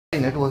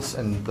Nicholas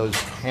and those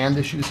hand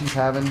issues he's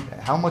having,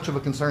 how much of a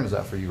concern is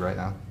that for you right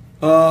now?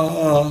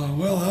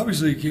 Well,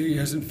 obviously he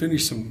hasn't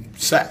finished some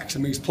sacks. I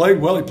mean, he's played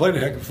well. He played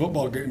a heck of a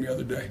football game the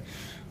other day.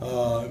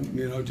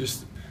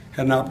 Just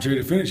had an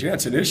opportunity to finish. Yeah,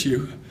 it's an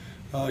issue.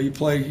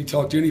 You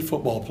talk to any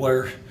football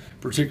player,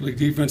 particularly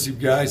defensive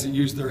guys that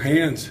use their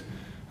hands.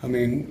 I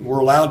mean,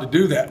 we're allowed to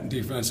do that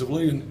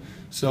defensively, and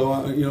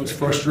so it's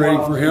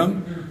frustrating for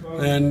him.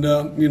 And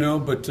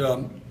but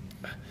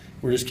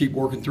we just keep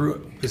working through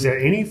it. Is there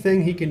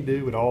anything he can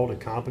do at all to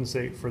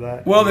compensate for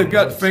that? Well, they've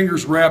got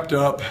fingers wrapped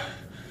up.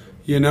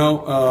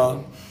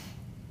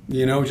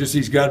 Just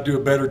he's got to do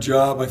a better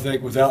job, I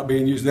think, without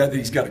being used. That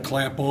he's got to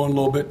clamp on a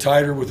little bit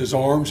tighter with his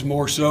arms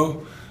more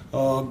so.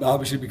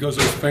 Obviously, because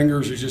those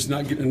fingers are just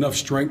not getting enough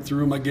strength through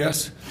them, I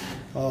guess.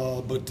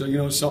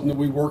 It's something that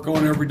we work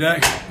on every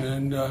day,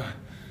 and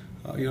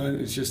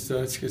it's just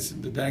it's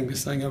the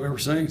dangest thing I've ever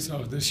seen.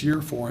 So this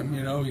year for him,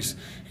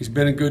 he's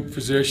been in good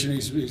position.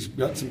 He's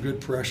got some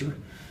good pressure,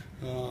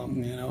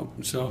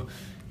 so.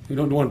 You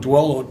don't want to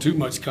dwell on too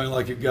much, kind of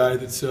like a guy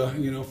that's,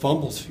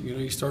 fumbles.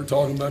 You start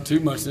talking about too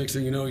much, next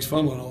thing you know, he's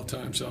fumbling all the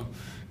time. So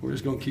we're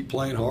just going to keep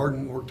playing hard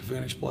and work to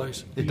finish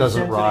plays. It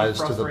doesn't rise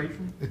to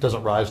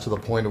the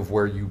point of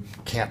where you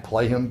can't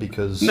play him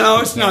because no,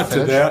 it's not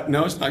to that.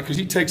 No, it's not because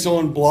he takes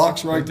on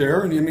blocks right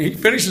there, and I mean he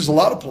finishes a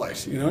lot of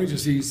plays.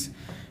 He's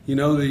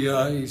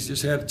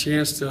just had a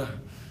chance to.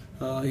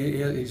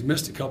 He's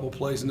missed a couple of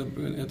plays at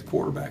the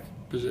quarterback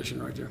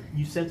position right there.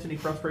 You sense any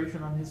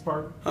frustration on his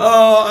part?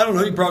 I don't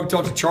know. You probably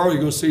talk to Charlie.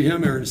 You're going to see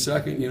him here in a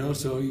second,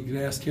 so you can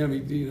ask him.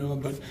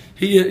 But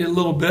he a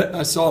little bit.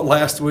 I saw it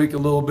last week a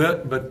little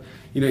bit, but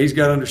he's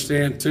got to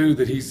understand too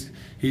that he's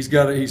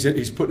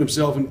putting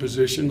himself in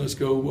position. Let's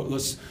go.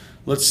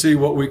 Let's see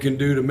what we can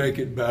do to make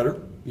it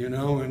better.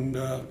 And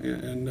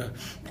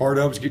part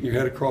of it is getting your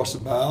head across the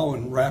bow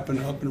and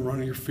wrapping up and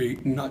running your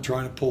feet and not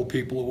trying to pull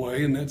people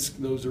away. And that's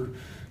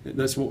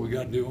what we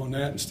got to do on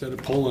that instead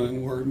of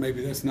pulling where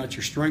maybe that's not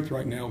your strength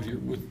right now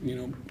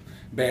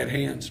with bad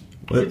hands.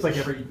 It seems like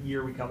every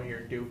year we come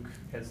here, Duke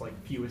has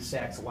fewest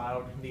sacks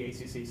allowed in the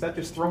ACC. Is that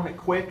just throwing it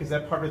quick? Is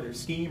that part of their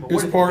scheme? Or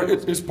it's part of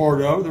it.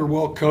 They're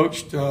well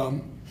coached.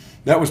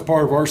 That was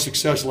part of our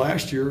success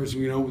last year. As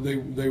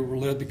they were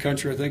led the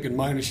country, I think, in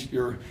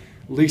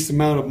least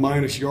amount of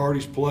minus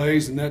yardage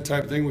plays and that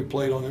type of thing. We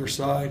played on their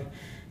side,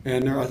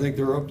 and I think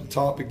they're up the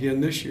top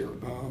again this year.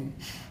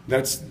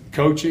 That's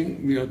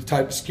coaching, the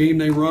type of scheme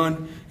they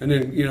run, and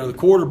then the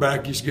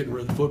quarterback is getting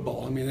rid of the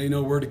football. I mean, they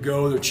know where to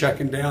go. They're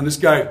checking down. This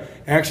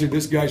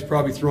guy's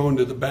probably throwing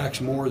to the backs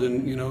more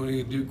than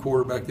any Duke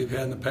quarterback they've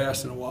had in the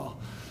past in a while.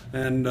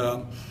 And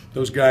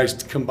those guys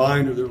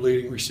combined are their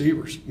leading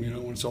receivers.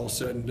 When it's all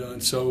said and done.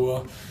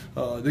 So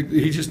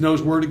he just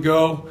knows where to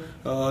go.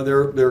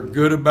 They're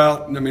good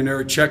about. I mean,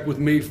 they're a check with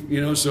me.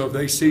 So if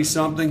they see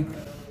something,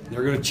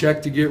 they're going to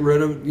check to get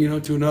rid of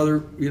it. To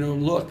another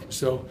look.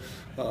 So.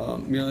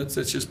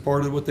 That's just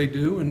part of what they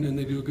do, and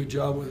they do a good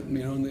job with it.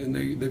 And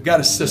they've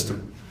got a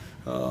system.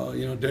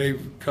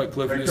 Dave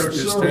Cutcliffe and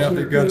his staff,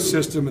 they've got a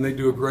system, and they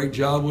do a great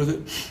job with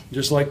it.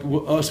 Just like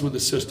us with the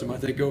system, I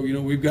think.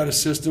 We've got a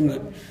system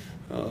that,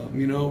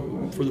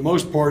 for the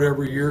most part,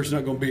 every year it's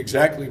not going to be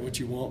exactly what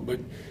you want, but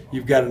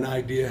you've got an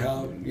idea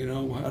how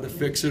to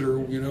fix it, or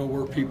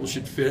where people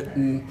should fit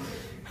and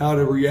how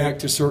to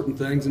react to certain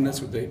things, and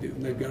that's what they do.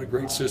 They've got a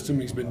great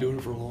system. He's been doing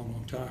it for a long,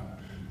 long time.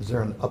 Is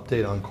there an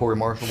update on Corey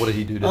Marshall? What did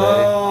he do today?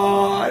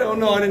 I don't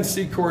know. I didn't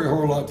see Corey a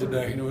whole lot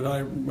today.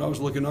 I was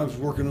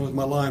working with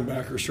my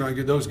linebackers trying to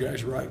get those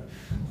guys right.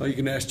 You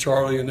can ask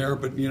Charlie in there,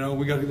 but we'd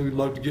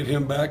love to get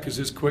him back because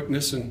his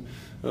quickness and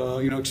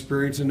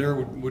experience in there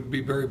would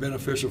be very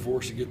beneficial for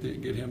us to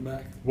get him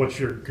back. What's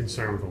your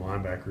concern with the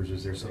linebackers?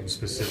 Is there something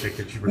specific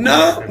that you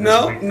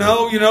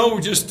No.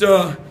 Just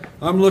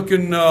I'm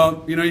looking.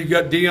 You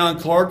got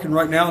Deion Clark, and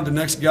right now the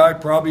next guy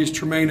probably is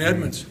Tremaine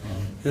Edmonds.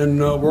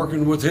 And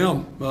working with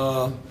him,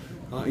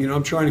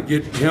 I'm trying to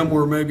get him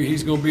where maybe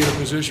he's going to be in a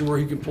position where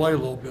he can play a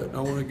little bit.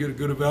 I want to get a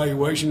good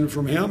evaluation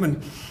from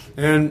him,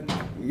 and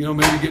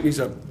maybe he's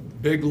a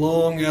big,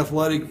 long,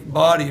 athletic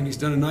body, and he's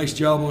done a nice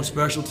job on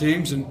special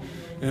teams. And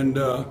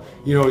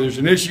there's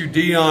an issue.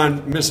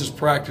 Deion misses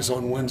practice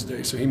on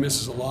Wednesday, so he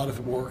misses a lot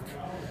of work,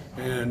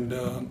 and.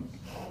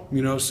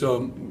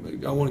 So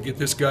I want to get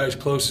this guy as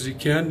close as he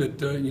can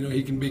that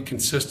he can be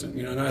consistent.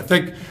 And I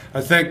think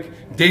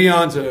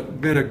Deion's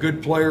been a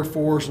good player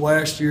for us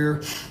last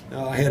year.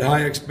 I had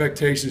high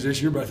expectations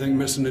this year, but I think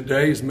missing the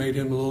day has made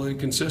him a little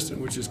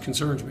inconsistent, which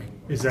concerns me.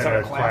 Is that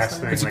a class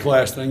thing? It's a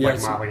class thing.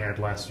 Like Molly had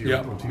last year.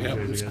 Yeah,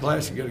 it's a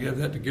class. You got to have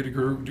that to get a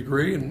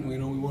degree, and we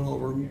want all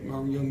of our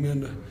young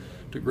men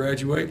to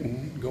graduate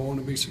and go on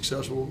to be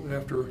successful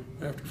after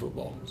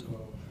football. So.